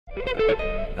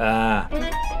Oh.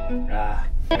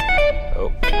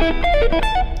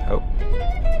 Oh.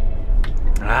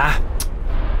 Ah.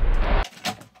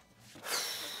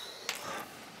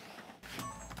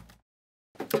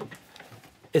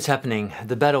 It's happening,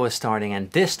 the battle is starting,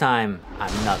 and this time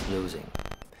I'm not losing.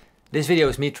 This video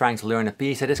is me trying to learn a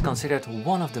piece that is considered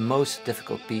one of the most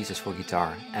difficult pieces for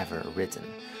guitar ever written.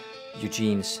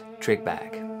 Eugene's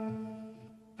Trickbag.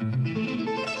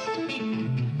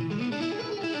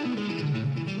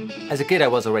 As a kid I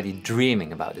was already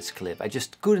dreaming about this clip. I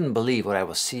just couldn't believe what I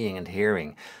was seeing and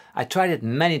hearing. I tried it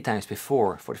many times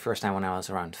before. For the first time when I was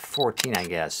around 14, I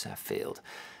guess. I failed.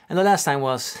 And the last time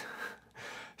was...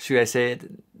 should I say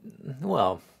it?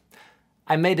 Well,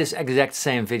 I made this exact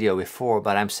same video before,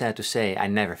 but I'm sad to say I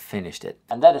never finished it.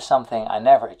 And that is something I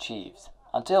never achieved.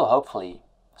 Until hopefully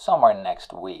somewhere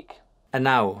next week. And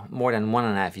now, more than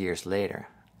 1.5 years later,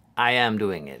 I am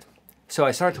doing it. So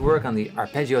I started to work on the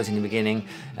arpeggios in the beginning,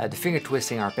 the finger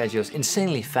twisting arpeggios,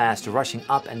 insanely fast, rushing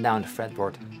up and down the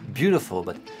fretboard. Beautiful,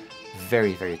 but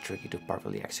very, very tricky to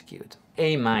properly execute.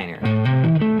 A minor.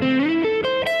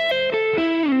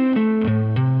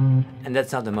 And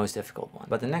that's not the most difficult one.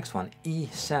 But the next one,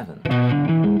 E7.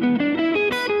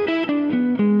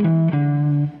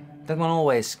 That one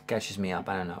always catches me up,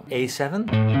 I don't know. A7.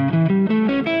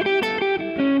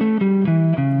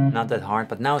 Not that hard,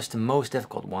 but now it's the most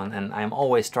difficult one and I'm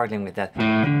always struggling with that.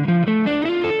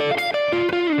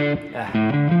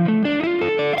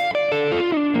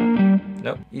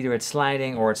 Nope. Either it's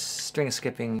sliding or it's string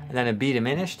skipping. And then a B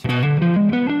diminished.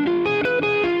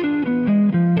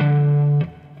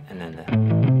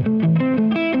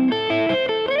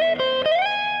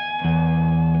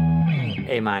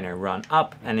 A minor run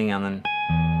up, ending on an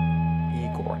E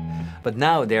chord. But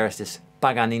now there's this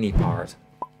Paganini part,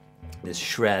 this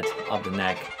shred up the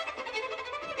neck,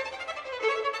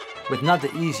 with not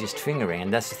the easiest fingering,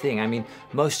 and that's the thing. I mean,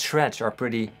 most shreds are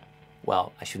pretty,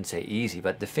 well, I shouldn't say easy,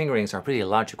 but the fingerings are pretty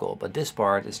logical, but this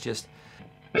part is just...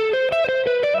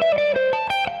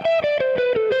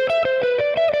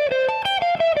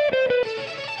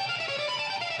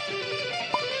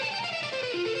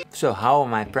 So how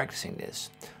am I practicing this?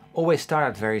 Always start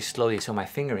out very slowly so my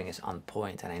fingering is on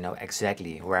point and I know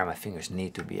exactly where my fingers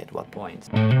need to be at what point.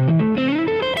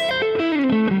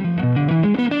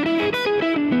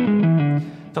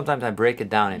 Sometimes I break it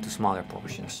down into smaller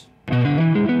portions.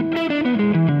 And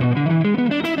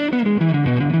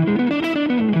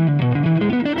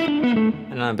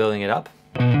then I'm building it up.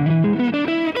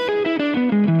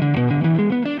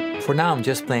 For now I'm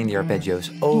just playing the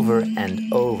arpeggios over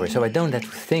and over, so I don't have to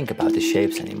think about the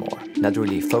shapes anymore. Not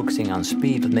really focusing on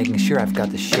speed, but making sure I've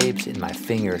got the shapes in my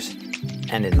fingers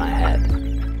and in my head.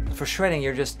 For shredding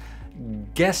you're just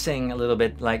guessing a little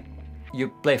bit, like you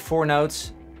play 4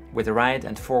 notes with the right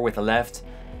and 4 with the left,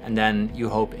 and then you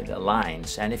hope it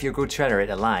aligns. And if you're a good shredder it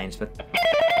aligns, but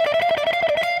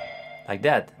like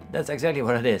that. That's exactly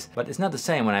what it is. But it's not the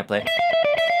same when I play.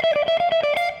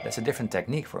 That's a different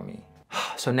technique for me.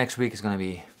 So next week is gonna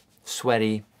be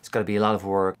sweaty, it's gonna be a lot of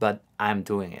work, but I'm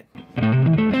doing it.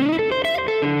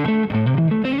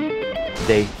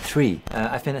 Day 3.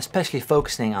 I've been especially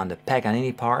focusing on the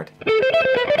Paganini part.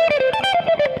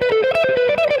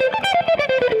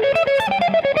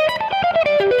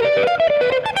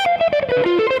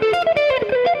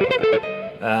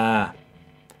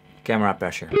 Camera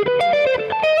pressure.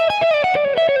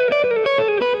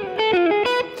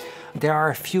 There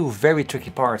are a few very tricky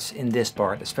parts in this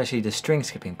part, especially the string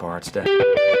skipping parts.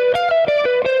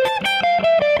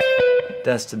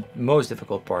 That's the most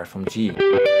difficult part from G.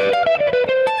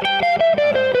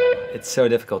 It's so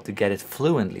difficult to get it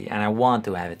fluently, and I want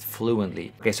to have it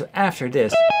fluently. Okay, so after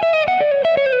this,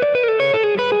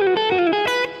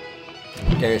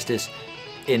 there's this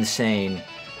insane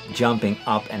jumping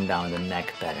up and down the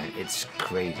neck pattern. It's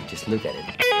crazy, just look at it.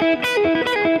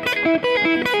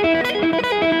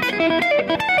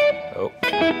 Oh.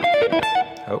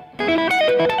 Oh.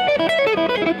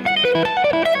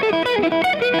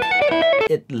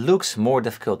 It looks more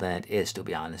difficult than it is, to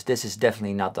be honest. This is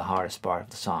definitely not the hardest part of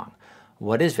the song.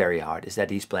 What is very hard is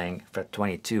that he's playing fret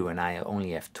 22 and I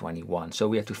only have 21, so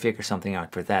we have to figure something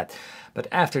out for that. But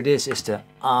after this is the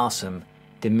awesome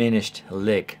diminished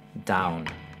lick down.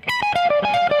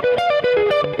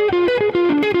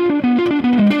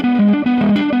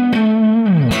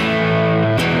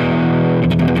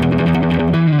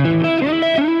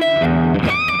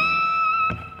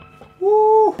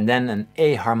 Woo! And then an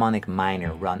A harmonic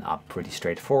minor run up, pretty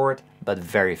straightforward, but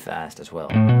very fast as well.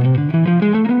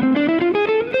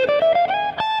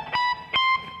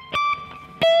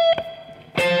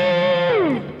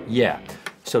 Yeah,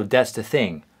 so that's the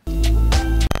thing.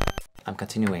 I'm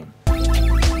continuing.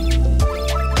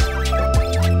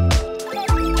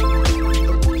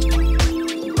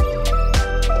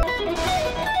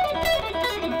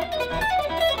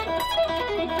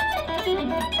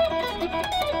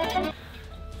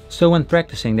 So when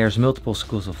practicing, there's multiple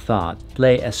schools of thought.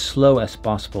 Play as slow as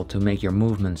possible to make your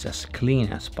movements as clean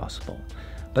as possible.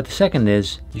 But the second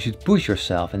is, you should push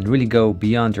yourself and really go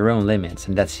beyond your own limits,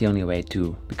 and that's the only way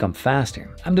to become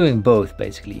faster. I'm doing both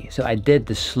basically. So I did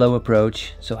the slow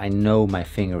approach, so I know my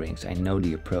fingerings, I know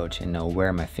the approach, I know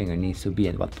where my finger needs to be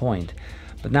at what point.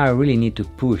 But now I really need to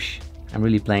push. I'm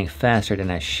really playing faster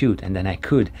than I should and than I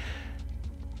could.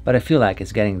 But I feel like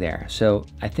it's getting there, so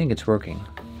I think it's working.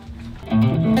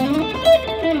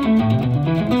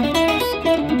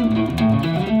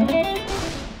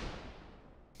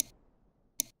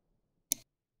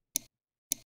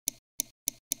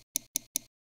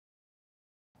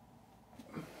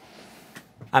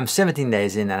 I'm 17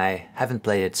 days in and I haven't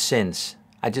played it since.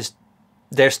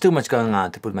 There's too much going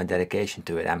on to put my dedication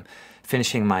to it. I'm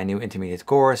finishing my new intermediate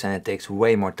course and it takes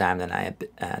way more time than I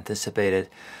anticipated.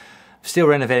 Still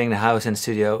renovating the house and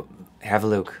studio. Have a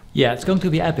look. Yeah, it's going to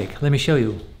be epic. Let me show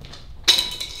you.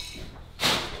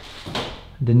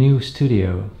 The new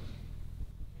studio.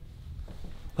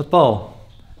 But Paul,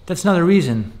 that's not a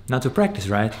reason not to practice,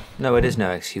 right? No, it is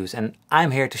no excuse. And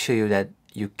I'm here to show you that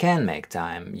you can make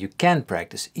time, you can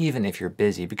practice even if you're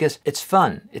busy, because it's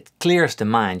fun, it clears the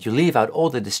mind, you leave out all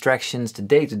the distractions, the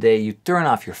day-to-day, you turn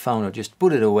off your phone or just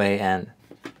put it away and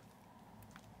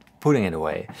putting it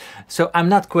away. So I'm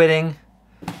not quitting.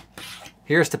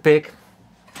 Here's the pick,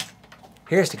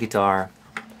 here's the guitar,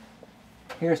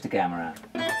 here's the camera.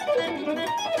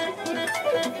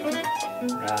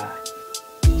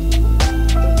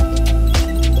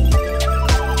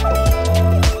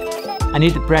 I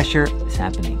need the pressure, it's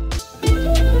happening.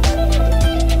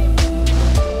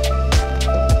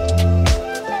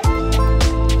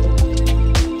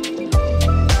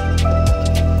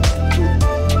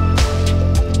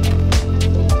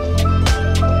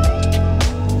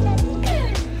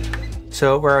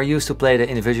 So where I used to play the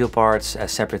individual parts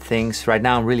as separate things, right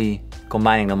now I'm really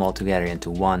combining them all together into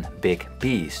one big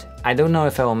piece. I don't know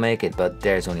if I will make it, but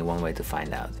there's only one way to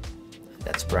find out.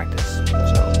 That's practice.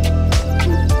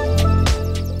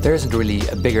 There isn't really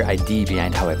a bigger idea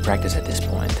behind how I practice at this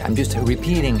point. I'm just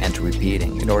repeating and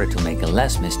repeating in order to make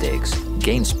less mistakes,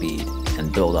 gain speed,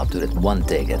 and build up to that one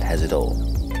take that has it all.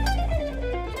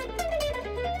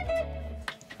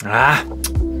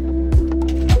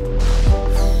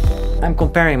 I'm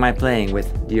comparing my playing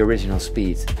with the original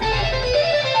speed.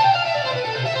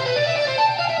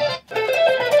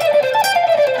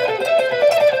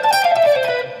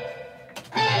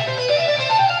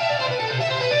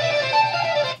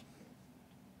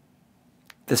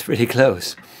 That's pretty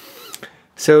close.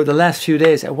 So the last few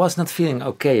days I was not feeling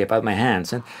okay about my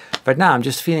hands, and right now I'm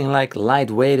just feeling like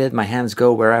light-weighted, my hands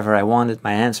go wherever I want it,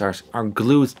 my hands are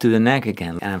glued to the neck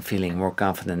again, and I'm feeling more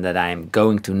confident that I'm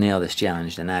going to nail this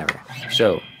challenge than ever.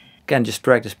 So again, just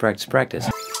practice, practice, practice.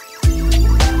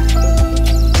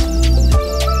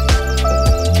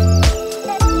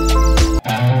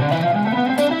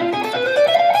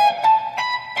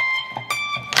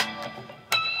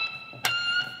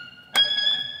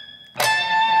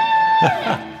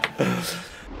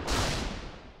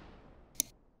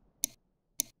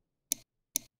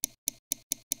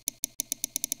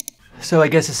 So I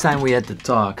guess it's time we had to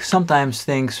talk. Sometimes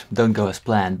things don't go as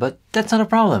planned, but that's not a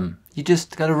problem. You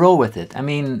just gotta roll with it. I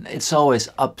mean, it's always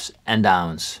ups and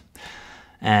downs.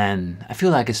 And I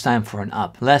feel like it's time for an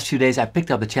up. Last few days I picked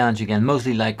up the challenge again,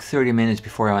 mostly like 30 minutes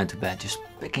before I went to bed. Just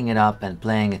picking it up and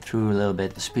playing it through a little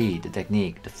bit. The speed, the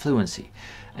technique, the fluency.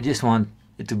 I just want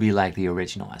it to be like the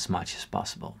original as much as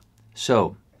possible.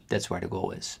 So that's where the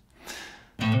goal is.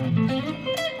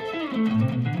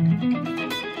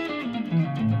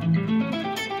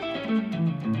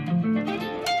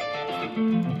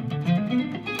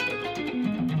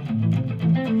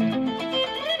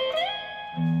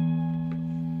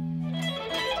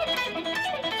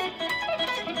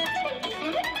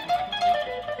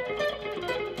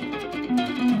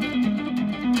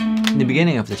 In the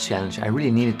beginning of this challenge, I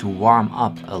really needed to warm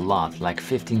up a lot, like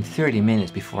 15-30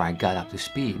 minutes before I got up to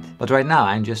speed. But right now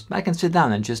I can sit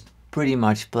down and just pretty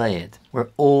much play it. We're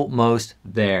almost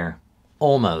there.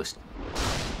 Almost.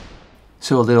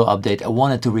 So a little update, I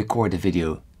wanted to record the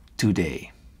video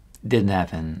today. Didn't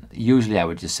happen. Usually I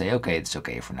would just say, okay, it's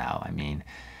okay for now. I mean,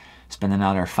 spend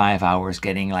another 5 hours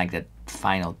getting like that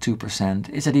final 2%.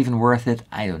 Is it even worth it?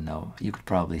 I don't know. You could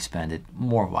probably spend it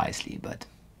more wisely, but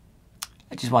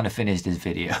I just want to finish this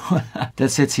video.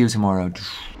 That's it, see you tomorrow.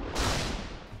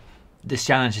 this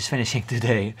challenge is finishing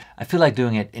today. I feel like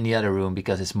doing it in the other room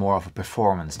because it's more of a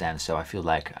performance then, so I feel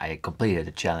like I completed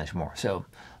the challenge more. So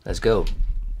let's go.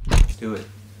 Let's do it.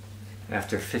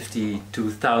 After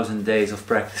 52,000 days of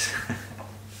practice.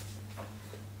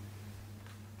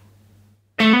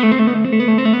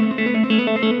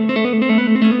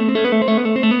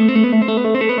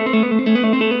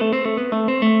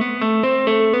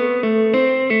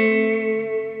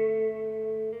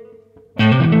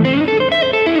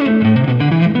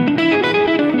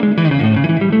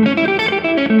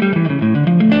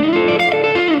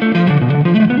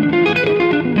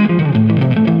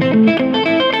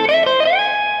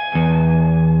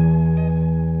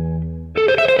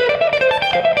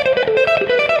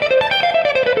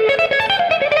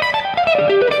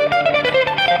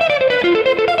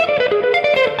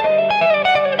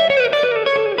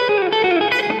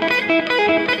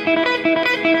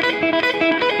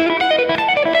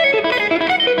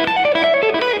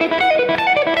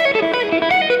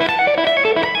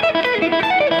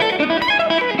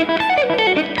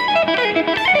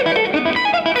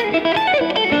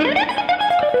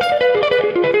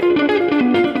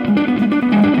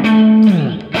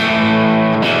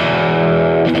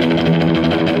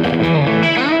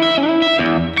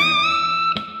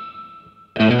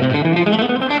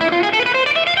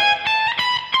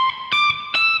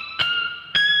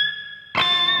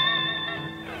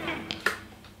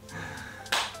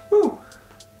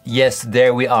 Yes,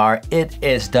 there we are. It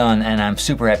is done and I'm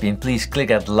super happy, and please click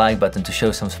that like button to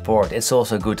show some support. It's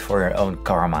also good for your own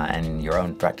karma and your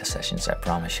own practice sessions, I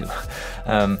promise you.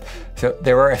 So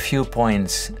there were a few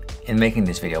points in making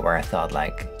this video where I thought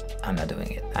like, I'm not doing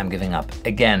it. I'm giving up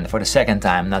again for the second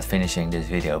time, not finishing this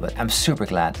video, but I'm super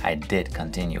glad I did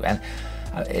continue. And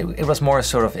it was more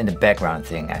sort of in the background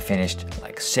thing. I finished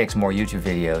like 6 more YouTube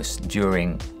videos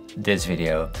during this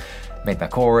video, made my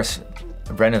course,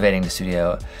 renovating the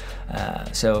studio.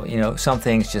 So, you know, some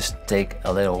things just take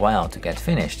a little while to get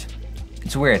finished.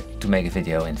 It's weird to make a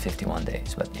video in 51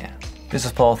 days, but yeah. This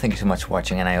is Paul, thank you so much for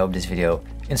watching, and I hope this video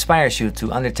inspires you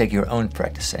to undertake your own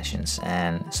practice sessions.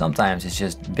 And sometimes it's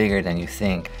just bigger than you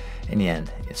think. In the end,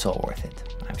 it's all worth it,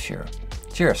 I'm sure.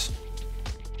 Cheers!